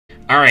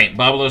Alright,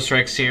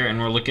 Bobalosrex here, and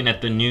we're looking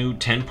at the new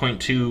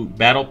 10.2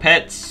 Battle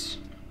Pets.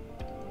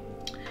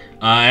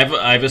 I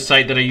have a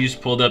site that I use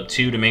pulled up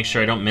too to make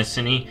sure I don't miss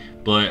any,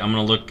 but I'm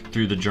going to look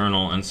through the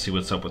journal and see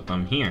what's up with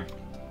them here.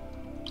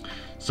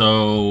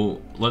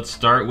 So, let's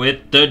start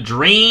with the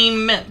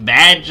Dream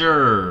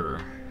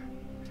Badger.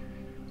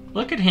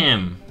 Look at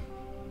him.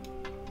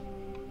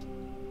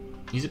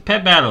 He's a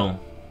pet battle.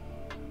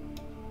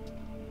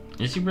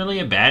 Is he really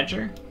a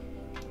badger?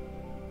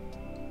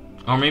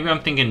 Or maybe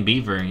I'm thinking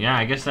beaver. Yeah,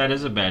 I guess that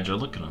is a badger.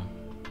 Look at him.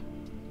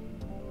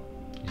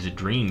 He's a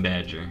dream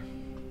badger.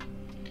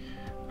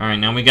 Alright,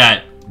 now we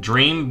got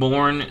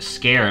Dreamborn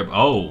Scarab.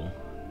 Oh,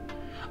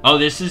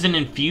 this is an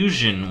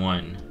infusion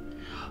one.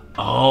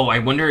 Oh, I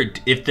wonder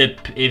if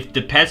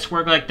the pets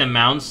work like the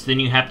mounts,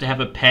 then you have to have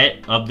a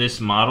pet of this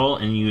model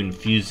and you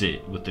infuse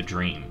it with the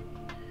dream.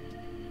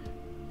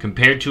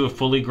 Compared to a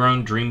fully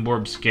grown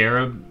Dreamborn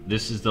Scarab,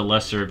 this is the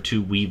lesser of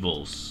two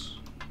weevils.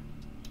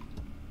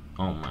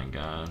 Oh my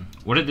god.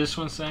 What did this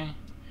one say?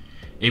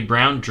 A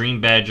brown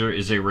dream badger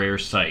is a rare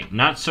sight.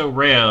 Not so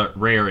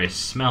rare a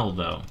smell,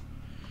 though.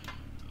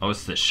 Oh,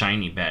 it's the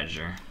shiny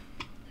badger.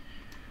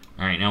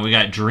 Alright, now we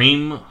got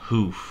Dream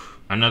Hoof.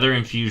 Another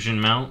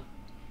infusion mount.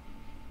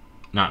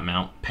 Not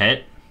mount,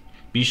 pet.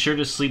 Be sure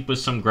to sleep with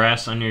some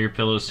grass under your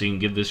pillow so you can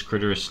give this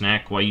critter a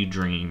snack while you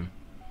dream.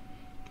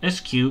 That's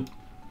cute.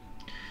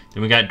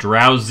 Then we got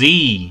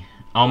Drowsy.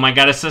 Oh my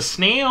god, it's a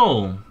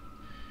snail!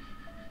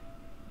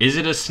 Is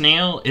it a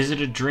snail? Is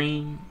it a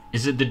dream?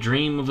 Is it the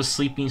dream of a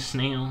sleeping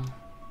snail?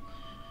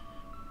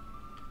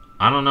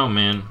 I don't know,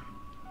 man.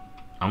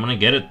 I'm gonna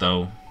get it,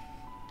 though.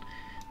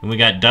 Then we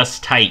got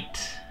Dust Tight.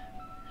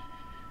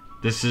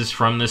 This is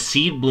from the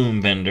Seed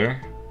Bloom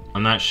vendor.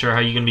 I'm not sure how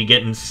you're gonna be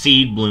getting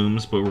seed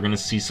blooms, but we're gonna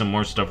see some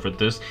more stuff with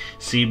this.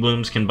 Seed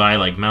blooms can buy,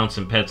 like, mounts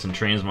and pets and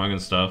transmog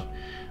and stuff.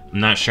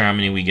 I'm not sure how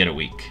many we get a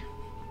week.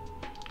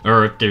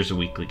 Or if there's a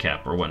weekly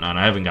cap or whatnot.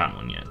 I haven't gotten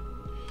one yet.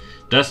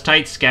 Dust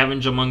Tights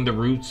scavenge among the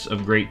roots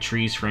of great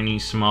trees for any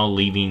small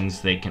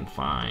leavings they can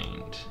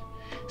find.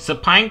 It's a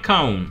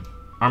pinecone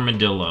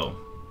armadillo.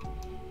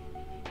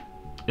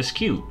 It's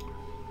cute.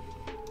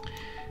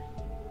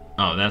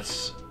 Oh,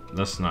 that's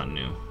not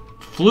new.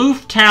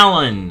 Floof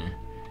Talon.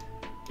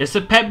 It's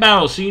a pet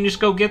battle, so you can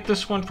just go get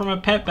this one from a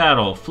pet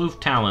battle.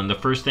 Floof Talon. The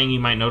first thing you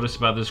might notice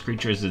about this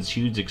creature is its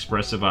huge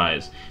expressive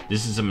eyes.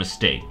 This is a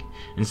mistake.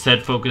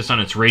 Instead, focus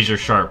on its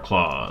razor-sharp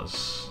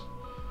claws.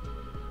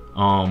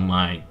 Oh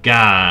my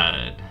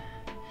god.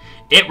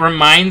 It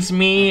reminds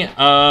me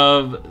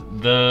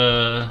of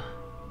the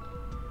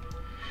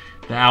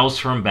owls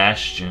from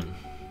Bastion.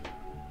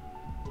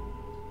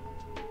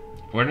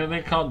 What are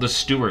they called? The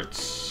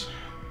Stewarts.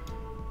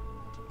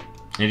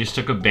 They just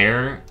took a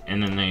bear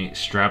and then they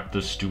strapped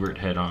the Stewart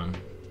head on.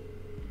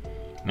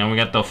 Now we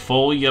got the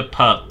Folia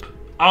Pup.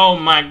 Oh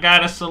my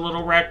god, it's a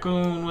little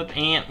raccoon with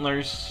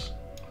antlers.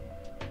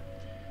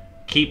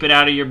 Keep it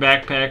out of your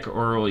backpack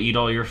or it will eat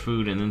all your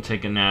food and then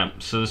take a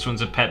nap. So this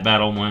one's a pet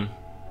battle one.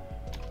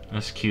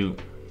 That's cute.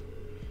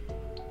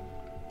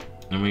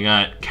 Then we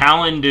got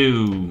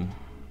Kalendu.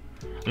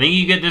 I think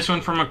you get this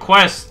one from a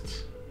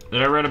quest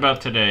that I read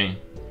about today.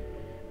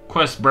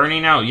 Quest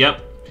Burning Out.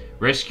 Yep.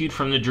 Rescued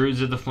from the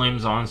Druids of the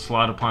Flames'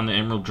 onslaught upon the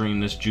Emerald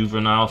Dream, this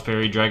juvenile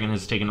fairy dragon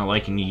has taken a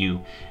liking to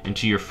you and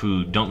to your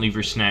food. Don't leave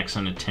your snacks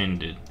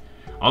unattended.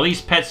 All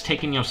these pets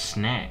taking your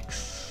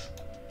snacks.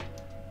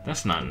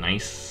 That's not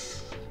nice.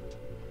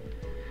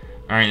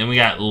 Alright, then we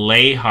got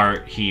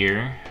Layheart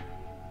here.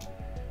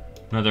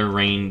 Another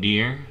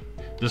reindeer.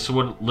 This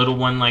little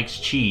one likes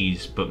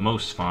cheese, but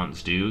most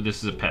fonts do.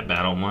 This is a pet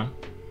battle one.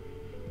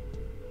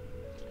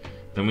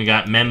 Then we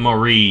got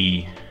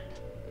Memory.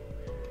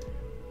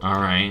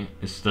 Alright,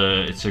 it's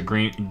a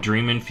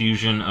dream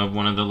infusion of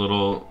one of the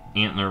little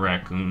antler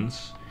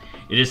raccoons.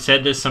 It is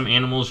said that some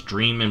animals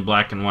dream in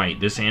black and white.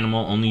 This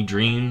animal only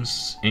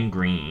dreams in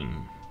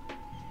green.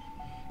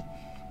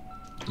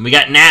 We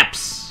got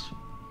Naps.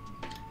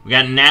 We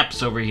got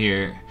Naps over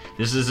here.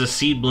 This is a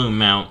Seed Bloom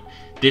mount.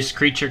 This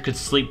creature could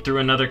sleep through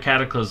another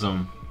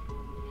cataclysm.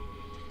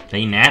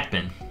 They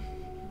napping.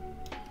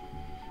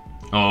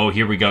 Oh,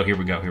 here we go.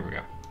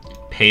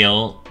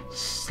 Pale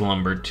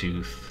Slumber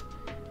Tooth.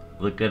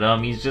 Look at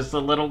him. He's just a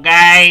little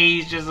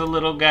guy.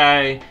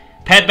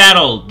 Pet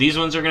battle. These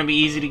ones are going to be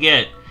easy to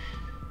get.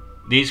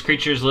 These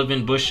creatures live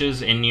in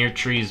bushes and near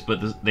trees,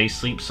 but they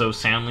sleep so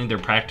soundly they're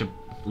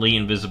practically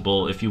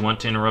invisible. If you want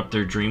to interrupt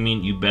their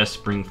dreaming, you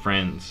best bring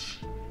friends.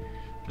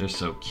 They're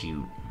so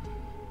cute.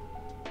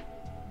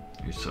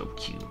 You're so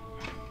cute.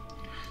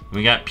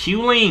 We got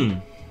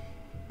Puling.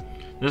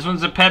 This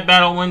one's a pet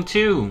battle one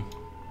too.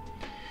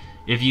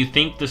 If you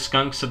think the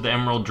skunks of the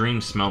Emerald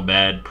Dream smell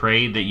bad,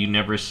 pray that you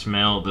never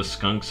smell the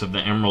skunks of the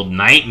Emerald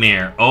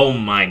Nightmare. Oh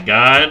my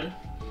god.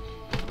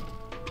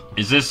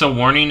 Is this a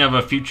warning of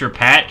a future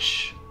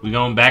patch? We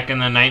going back in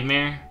the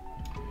nightmare?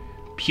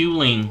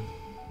 Puling.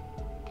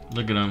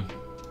 Look at him.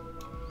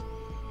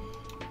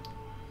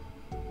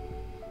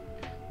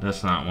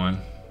 That's not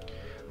one.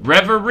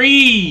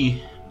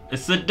 Reverie!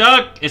 It's a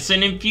duck! It's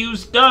an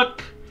infused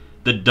duck!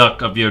 the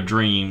duck of your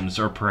dreams,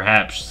 or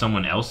perhaps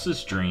someone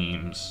else's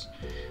dreams.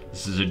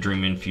 This is a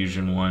dream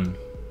infusion one.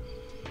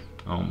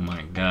 Oh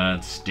my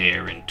god,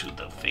 stare into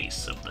the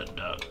face of the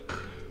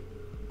duck.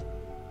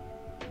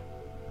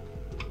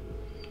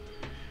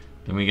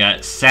 Then we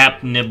got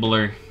Sap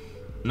Nibbler,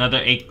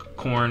 another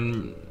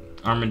acorn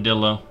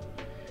armadillo.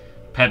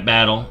 Pet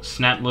battle.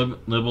 Snap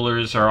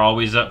Nibblers are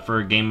always up for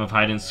a game of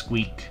hide and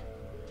squeak.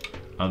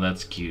 Oh,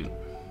 that's cute.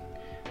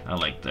 I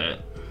like that.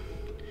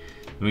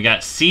 Then we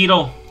got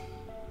Seedle.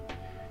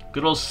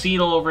 Good old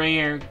Seedle over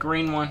here,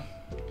 green one.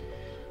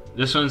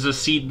 This one's a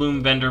seed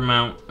bloom vendor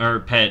mount,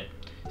 or pet.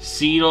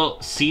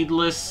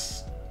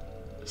 Seedles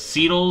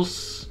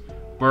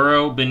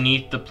burrow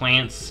beneath the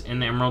plants in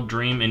the Emerald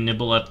Dream and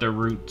nibble at their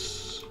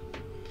roots.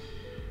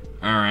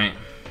 Alright.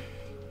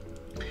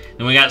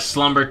 Then we got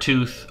Slumber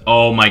Tooth.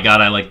 Oh my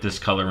god, I like this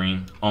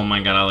coloring. Oh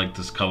my god, I like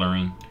this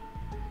coloring.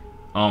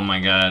 Oh my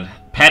god.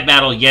 Pet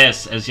battle,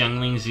 yes. As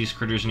younglings, these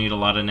critters need a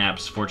lot of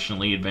naps.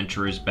 Fortunately,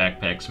 Adventurer's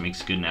backpacks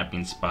makes good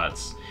napping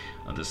spots.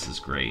 Oh, this is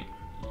great.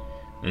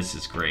 This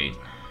is great.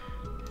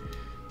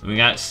 Then we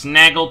got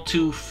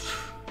Snaggletooth.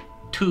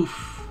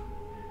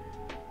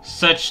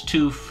 Such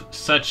tooth,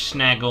 such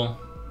snaggle.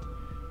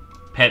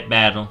 Pet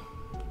battle.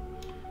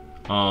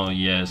 Oh,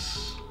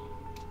 yes.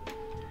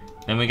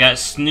 Then we got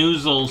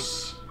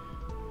Snoozles.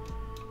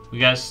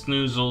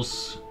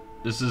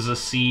 This is a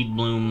seed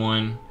bloom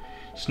one.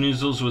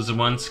 Snoozles was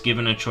once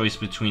given a choice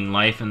between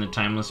life in the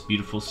timeless,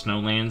 beautiful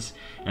snowlands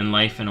and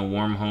life in a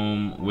warm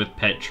home with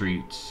pet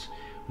treats.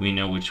 We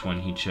know which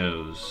one he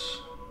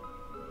chose.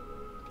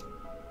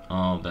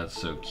 Oh, that's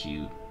so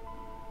cute.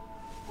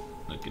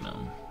 Look at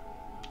him.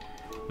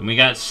 And we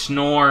got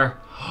Snore.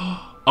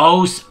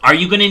 Oh, are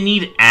you going to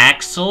need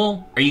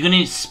Axel? Are you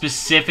going to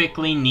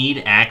specifically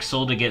need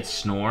Axel to get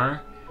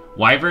Snore?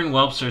 Wyvern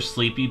whelps are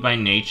sleepy by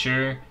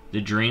nature.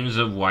 The dreams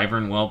of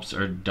wyvern whelps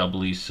are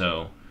doubly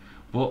so.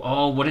 Well,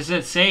 oh, what does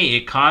that say?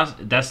 It costs.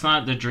 That's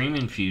not the dream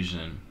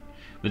infusion.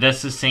 But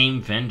that's the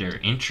same vendor.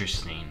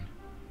 Interesting.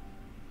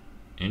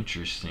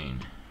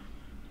 Interesting.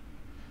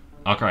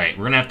 Alright,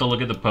 we're going to have to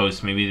look at the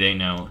post. Maybe they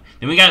know.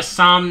 Then we got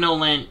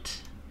Somnolent.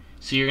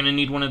 So you're going to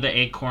need one of the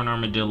acorn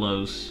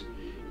armadillos.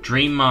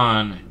 Dream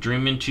on.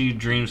 Dream into your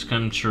dreams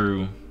come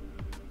true.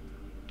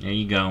 There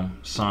you go.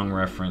 Song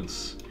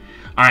reference.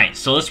 Alright,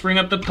 so let's bring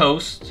up the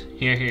post.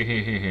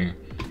 Here.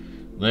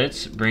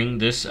 Let's bring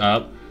this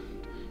up.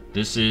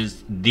 This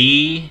is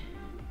the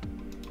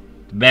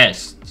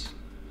best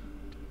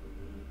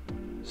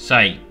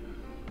site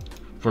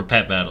for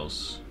pet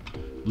battles.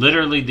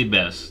 Literally the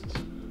best.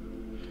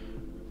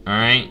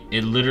 Alright,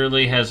 it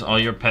literally has all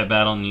your pet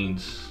battle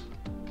needs.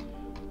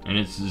 And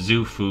it's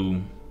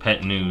Zufu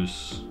Pet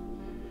News.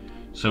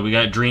 So we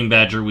got Dream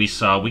Badger we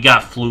saw. We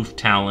got Floof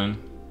Talon.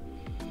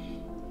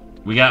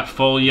 We got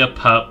Folia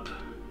Pup.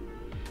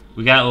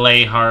 We got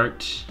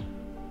Layheart.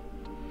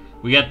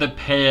 We got the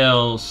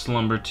Pale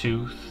Slumber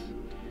Tooth.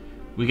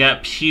 We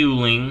got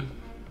Puling.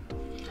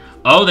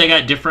 Oh, they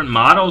got different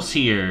models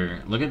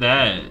here. Look at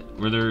that.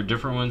 Were there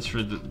different ones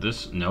for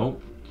this?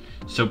 Nope.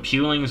 So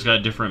Puling's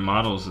got different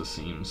models, it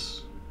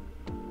seems.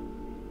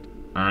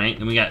 Alright,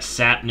 then we got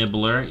Sap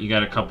Nibbler. You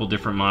got a couple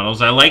different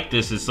models. I like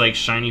this. It's like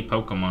shiny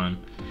Pokemon.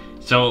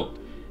 So,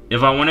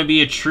 if I want to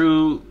be a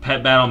true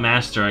pet battle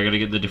master, I gotta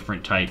get the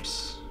different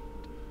types.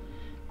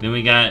 Then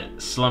we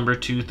got Slumber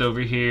Tooth over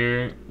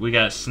here. We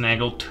got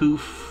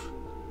Snaggletooth.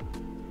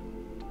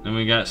 Then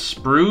we got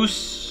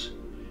Spruce.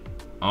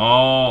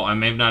 Oh, I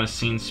may not have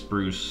seen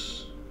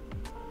Spruce.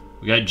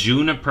 We got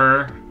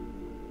Juniper.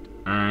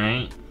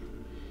 Alright.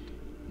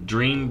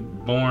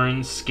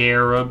 Dreamborn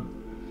Scarab.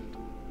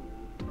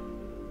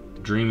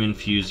 Dream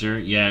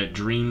Infuser. Yeah,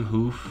 Dream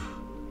Hoof.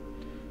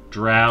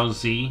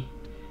 Drowsy.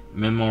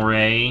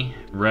 Memory.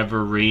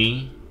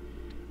 Reverie.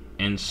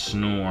 And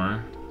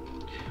Snore.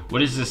 What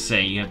does this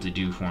say you have to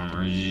do for him?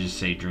 Or did you just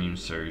say Dream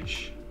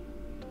Surge?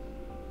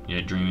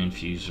 Yeah, Dream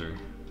Infuser.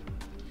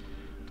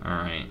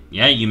 Alright.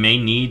 Yeah, you may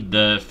need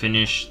to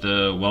finish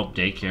the Whelp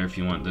Daycare if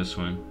you want this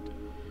one.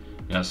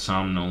 Got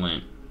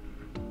Somnolent.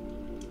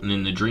 And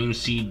then the Dream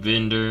Seed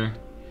Vendor.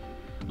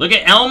 Look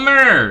at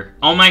Elmer!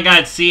 Oh my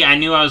god, see, I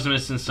knew I was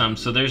missing some.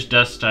 So there's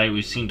Dustite.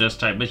 We've seen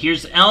Dustite. But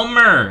here's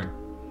Elmer!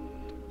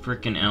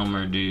 Freaking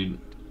Elmer, dude.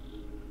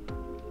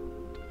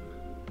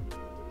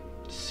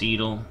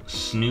 Seedle.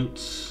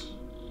 Snoots.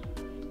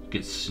 Look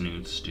at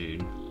Snoots,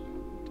 dude.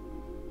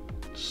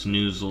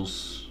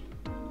 Snoozles.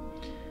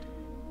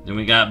 Then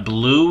we got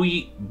Blue.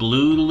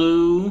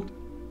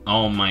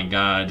 Oh my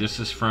god, this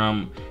is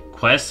from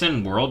Quest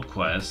and World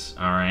Quest.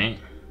 Alright.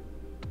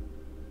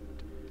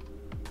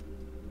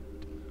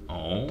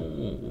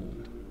 Oh.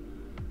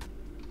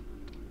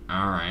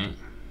 Alright.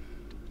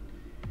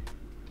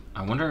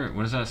 I wonder,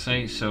 what does that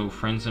say? So,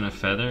 Friends in a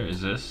Feather,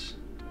 is this?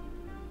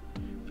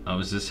 Oh,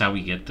 is this how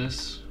we get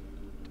this?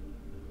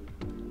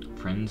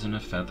 Friends in a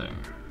Feather.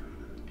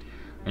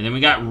 And then we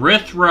got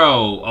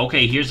Rithro.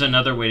 Okay, here's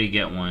another way to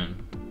get one.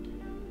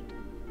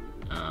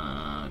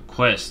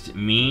 Quest.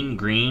 Mean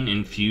Green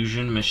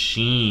Infusion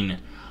Machine.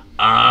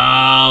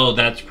 Oh,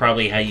 that's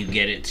probably how you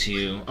get it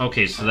too.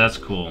 Okay, so that's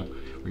cool.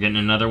 We're getting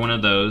another one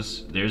of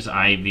those. There's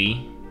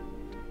Ivy.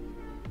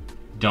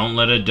 Don't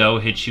let a doe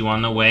hit you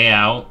on the way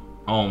out.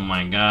 Oh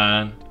my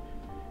god.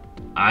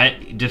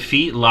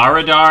 Defeat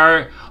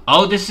Laradar.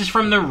 Oh, this is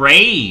from the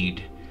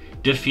raid.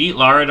 Defeat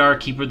Laradar,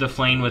 Keeper of the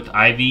Flame with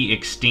Ivy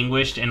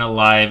extinguished and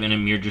alive and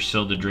Amir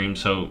Drasil the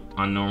Dreams Hope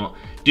on normal.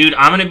 Dude,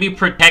 I'm gonna be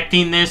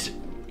protecting this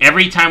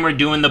every time we're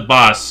doing the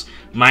boss.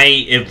 My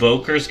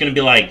evoker is gonna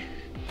be like,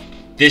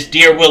 this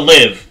deer will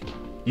live.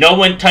 No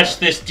one touch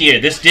this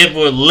deer. This deer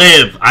will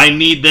live. I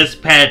need this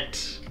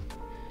pet.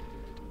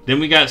 Then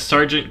we got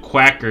Sergeant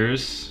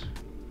Quackers.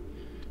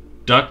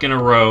 Duck in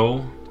a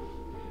row.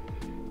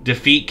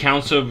 Defeat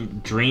Council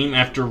of Dream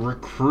after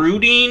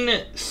recruiting.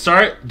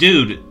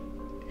 Dude,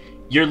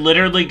 you're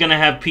literally gonna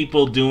have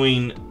people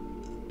doing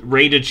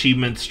raid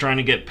achievements trying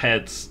to get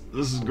pets.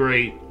 This is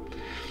great.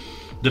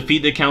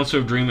 Defeat the Council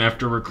of Dream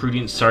after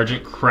recruiting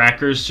Sergeant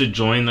Crackers to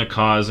join the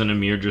cause and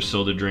Amir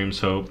Drasil the Dreams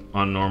Hope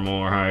on normal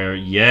or higher.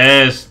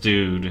 Yes,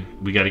 dude.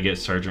 We gotta get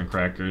Sergeant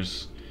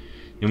Crackers.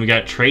 Then we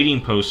got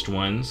Trading Post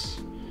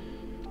ones.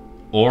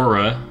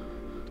 Aura.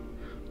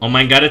 Oh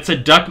my god, it's a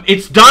duck.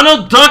 It's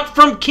Donald Duck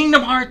from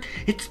Kingdom Hearts.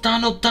 It's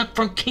Donald Duck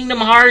from Kingdom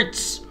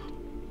Hearts.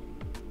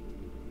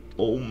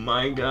 Oh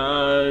my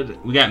god.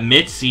 We got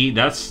Mitzi.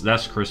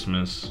 That's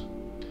Christmas.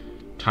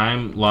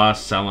 Time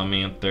Lost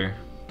Salamander.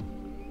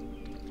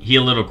 He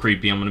a little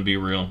creepy, I'm gonna be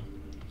real.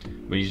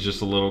 But he's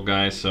just a little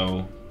guy,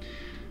 so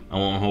I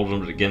won't hold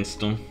him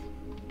against him.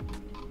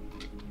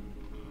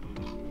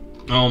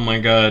 Oh my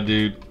god,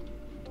 dude.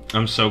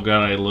 I'm so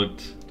glad I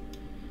looked.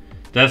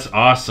 That's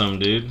awesome,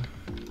 dude.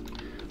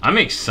 I'm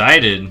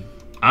excited.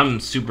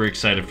 I'm super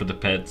excited for the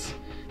pets.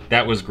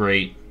 That was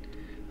great.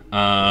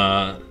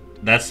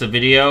 That's the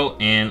video,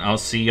 and I'll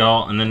see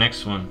y'all in the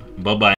next one. Bye-bye.